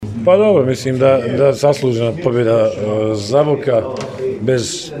Pa dobro, mislim da zaslužena pobjeda Zaboka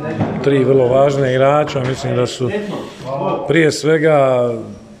bez tri vrlo važne igrača. Mislim da su prije svega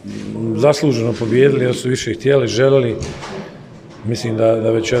zasluženo pobijedili jer su više htjeli, željeli. Mislim da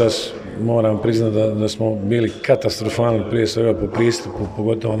večeras moram priznati da smo bili katastrofalni prije svega po pristupu,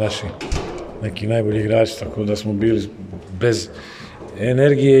 pogotovo naši neki najbolji igrači, tako da smo bili bez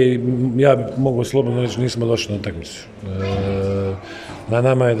energije i ja bih mogu slobodno reći nismo došli na utakmicu. Na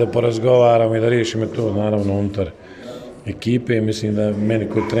nama je da porazgovaramo i da riješimo to naravno unutar ekipe. Mislim da meni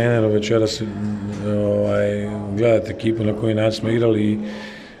kao treneru večeras gledate ekipu na koji način smo igrali i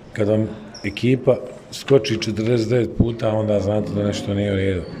kad vam ekipa skoči 49 puta, onda znate da nešto nije u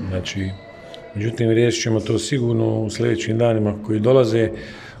redu. Znači, međutim, riješit ćemo to sigurno u sljedećim danima koji dolaze.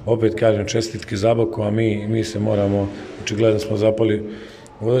 Opet kažem, čestitke Zaboku, a mi se moramo, očigledno smo zapali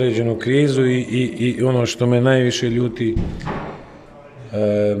u određenu krizu i ono što me najviše ljuti,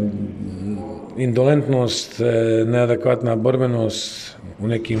 indolentnost, neadekvatna borbenost u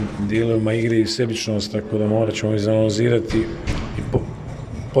nekim dijelovima igre i sebičnost, tako da morat ćemo izanalizirati i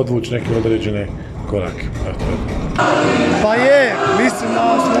podvući neke određene korake. Pa je, mislim da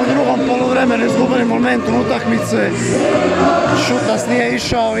smo u drugom poluvremenu izgubili momentum utakmice. Šut nas nije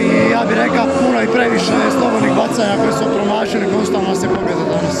išao i ja bih rekao puno i previše slobodnih bacanja koje su promašili, konstantno nas je pobjeda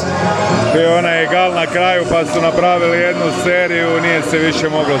danas. Bio onaj gal na kraju pa su napravili jednu seriju, nije se više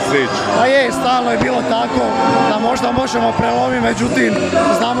moglo stići. Pa je, stalno je bilo tako da možda možemo prelomiti, međutim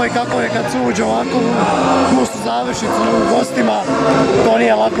znamo i kako je kad se uđe ovako u pustu završnicu u gostima, to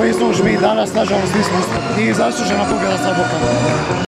nije lako izvući. Mi danas nažalost nismo uspjeli. I zaslužena pobjeda Zaboka.